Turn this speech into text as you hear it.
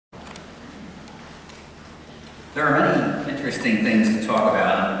There are many interesting things to talk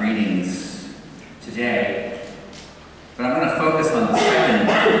about in the readings today, but I'm going to focus on the second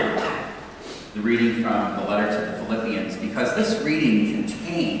one, the reading from the letter to the Philippians, because this reading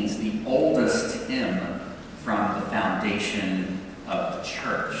contains the oldest hymn from the foundation of the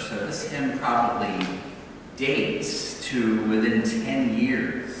church. So this hymn probably dates to within 10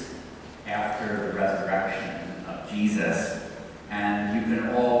 years after the resurrection of Jesus, and you can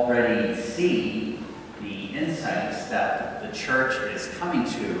already see the insights that the church is coming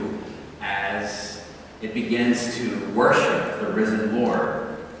to as it begins to worship the risen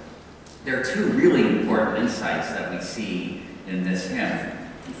Lord. There are two really important insights that we see in this hymn.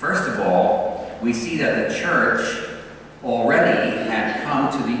 First of all, we see that the church already had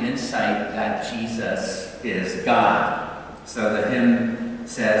come to the insight that Jesus is God. So the hymn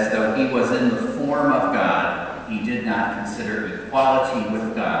says, though he was in the form of God, he did not consider equality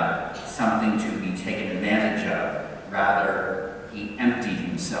with God something to be taken advantage of. Rather, he emptied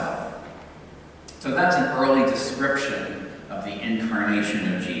himself. So that's an early description of the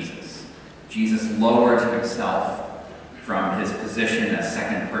incarnation of Jesus. Jesus lowered himself from his position as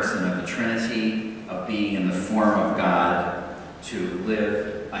second person of the Trinity, of being in the form of God, to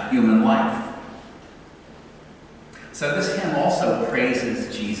live a human life. So this hymn also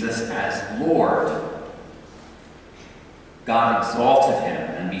praises Jesus as Lord. God exalted him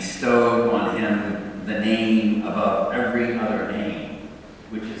and bestowed on him the name above every other name,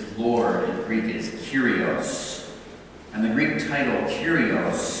 which is Lord. In Greek is Kyrios. And the Greek title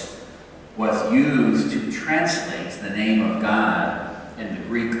Kyrios was used to translate the name of God in the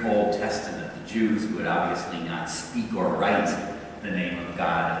Greek Old Testament. The Jews would obviously not speak or write the name of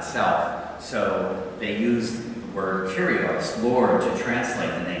God itself. So they used the word Kyrios, Lord, to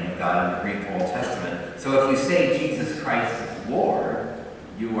translate the name of God in the Greek Old Testament. So if you say Jesus Christ is Lord,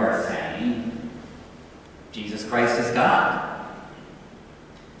 you are saying Jesus Christ is God.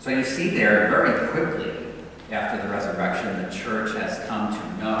 So you see there, very quickly after the resurrection, the church has come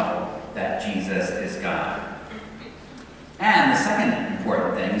to know that Jesus is God. And the second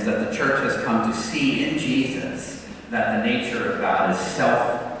important thing is that the church has come to see in Jesus that the nature of God is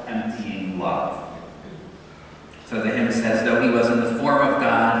self-emptying love. So the hymn says, though he was in the form of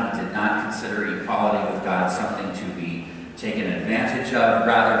God, he did not consider equality with God something to be taken advantage of.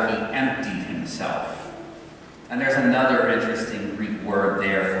 Rather, he emptied himself. And there's another interesting Greek word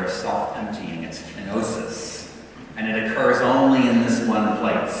there for self-emptying. It's kenosis. And it occurs only in this one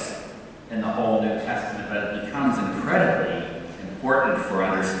place in the whole New Testament, but it becomes incredibly important for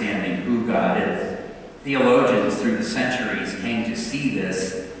understanding who God is. Theologians through the centuries came to see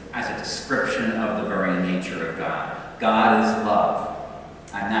this as a description of the very nature of God. God is love,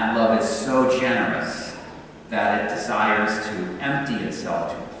 and that love is so generous that it desires to empty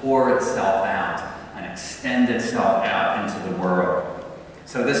itself, to pour itself out, and extend itself out into the world.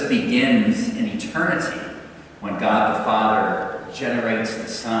 So this begins in eternity, when God the Father generates the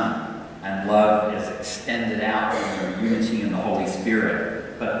Son, and love is extended out in the unity in the Holy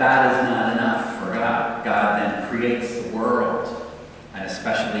Spirit. But that is not enough for God. God then creates the world, and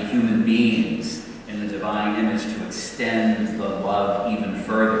especially human beings, in the divine image to extend the love even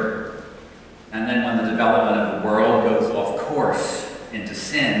further. And then when the development of the world goes off course into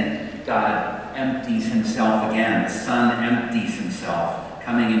sin, God empties himself again. The Son empties himself,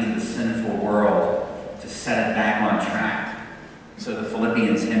 coming into the sinful world to set it back on track. So the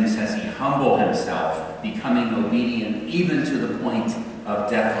Philippians hymn says he humbled himself, becoming obedient even to the point of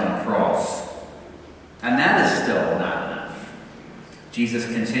death on a cross. And that is still not enough. Jesus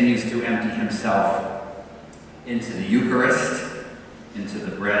continues to empty himself into the Eucharist, into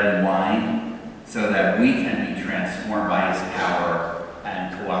the bread and wine, so that we can be transformed by his power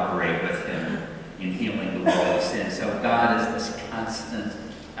and cooperate with him in healing the world of sin. So God is this constant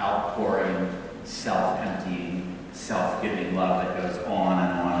outpouring, self-emptying, self-giving love that goes on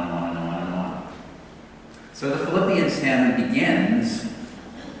and on and on and on and on. So the Philippians hymn begins,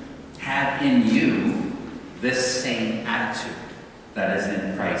 have in you this same attitude that is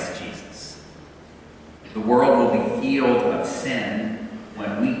in Christ Jesus. The world will be healed of sin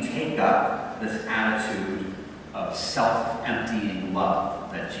when we take up this attitude of self-emptying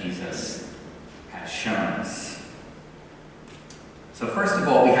love that Jesus has shown us. So first of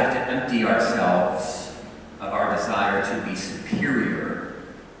all, we have to empty ourselves of our desire to be superior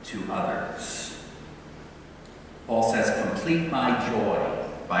to others. Paul says, complete my joy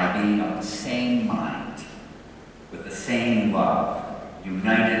by being of the same mind, with the same love,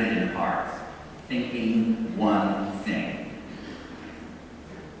 united in heart, thinking one thing.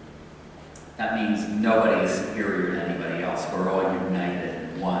 That means nobody is superior to anybody else. We're all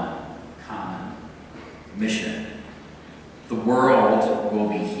united in one common mission.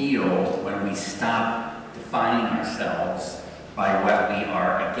 healed when we stop defining ourselves by what we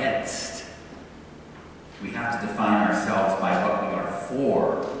are against. We have to define ourselves by what we are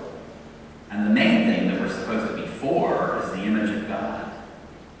for. And the main thing that we're supposed to be for is the image of God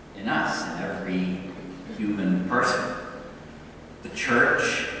in us, in every human person. The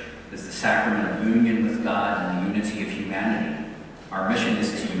church is the sacrament of union with God and the unity of humanity. Our mission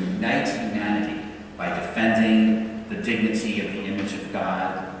is to unite humanity by defending the dignity of the image of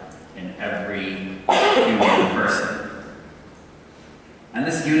God in every human person. And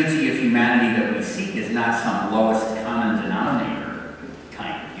this unity of humanity that we seek is not some lowest common denominator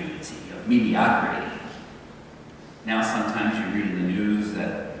kind of unity, of mediocrity. Now sometimes you read in the news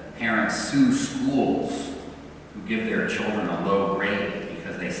that parents sue schools who give their children a low grade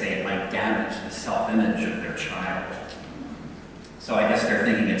because they say it might damage the self-image of their child. So I guess they're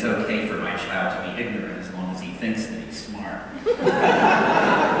thinking it's okay for my child to be ignorant as long as he thinks that he's smart.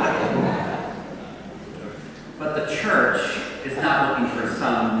 But the church is not looking for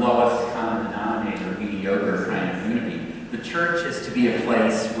some lowest common denominator, mediocre kind of unity. The church is to be a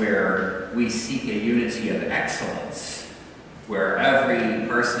place where we seek a unity of excellence, where every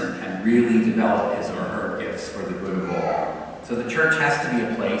person can really develop his or her gifts for the good of all. So the church has to be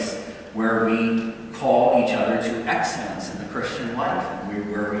a place where we call each other to excellence in the Christian life,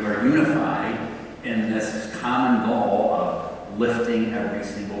 and where we are unified in this common goal of lifting every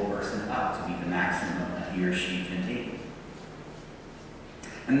single person up to be the maximum that he or she can be.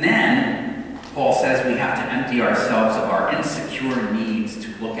 And then, Paul says we have to empty ourselves of our insecure needs to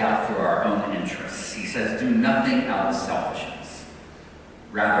look out for our own interests. He says, do nothing out of selfishness.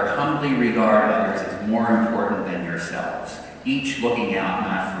 Rather, humbly regard others as more important than yourselves, each looking out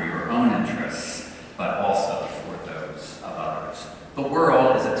not for your own interests, but also for those of others. The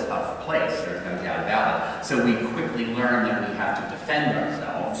world is a tough place, there's no doubt about it. So we quickly learn that we have to defend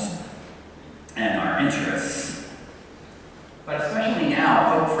ourselves and our interests. But especially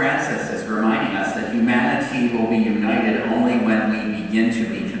now, Pope Francis is reminding us that humanity will be united only when we begin to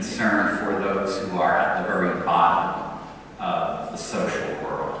be concerned for those who are at the very bottom of the social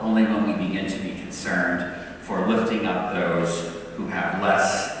world. Only when we begin to be concerned for lifting up those who have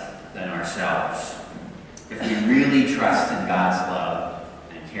less than ourselves. If we really trust in God's love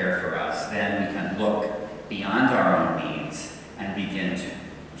and care for us, then we can look beyond our own needs and begin to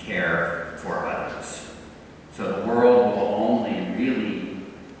care for others. So the world will only really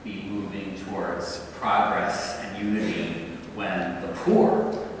be moving towards progress and unity when the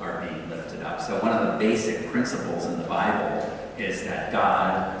poor are being lifted up. So one of the basic principles in the Bible is that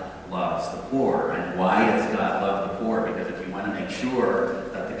God loves the poor. And why does God love the poor? Because if you want to make sure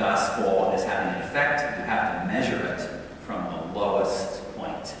that the gospel is having an effect, you have to measure it from the lowest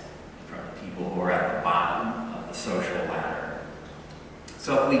point, from the people who are at the bottom of the social ladder.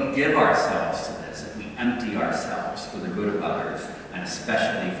 So if we give ourselves to this, if we empty ourselves for the good of others, and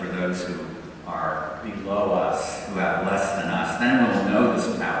especially for those who are below us, who have less than us, then we'll know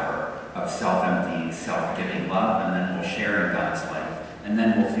this power of self-emptying, self-giving love, and then we'll share in God's life, and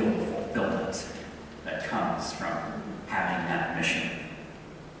then we'll feel the fulfillment that comes from having that mission.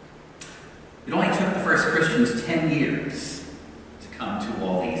 It only took the first Christians 10 years to come to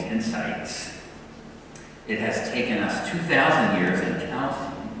all these insights. It has taken us 2,000 years and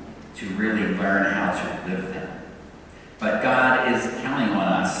counting to really learn how to live them. But God is counting on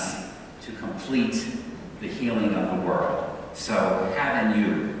us to complete the healing of the world. So have in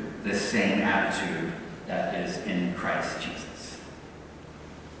you this same attitude that is in Christ Jesus.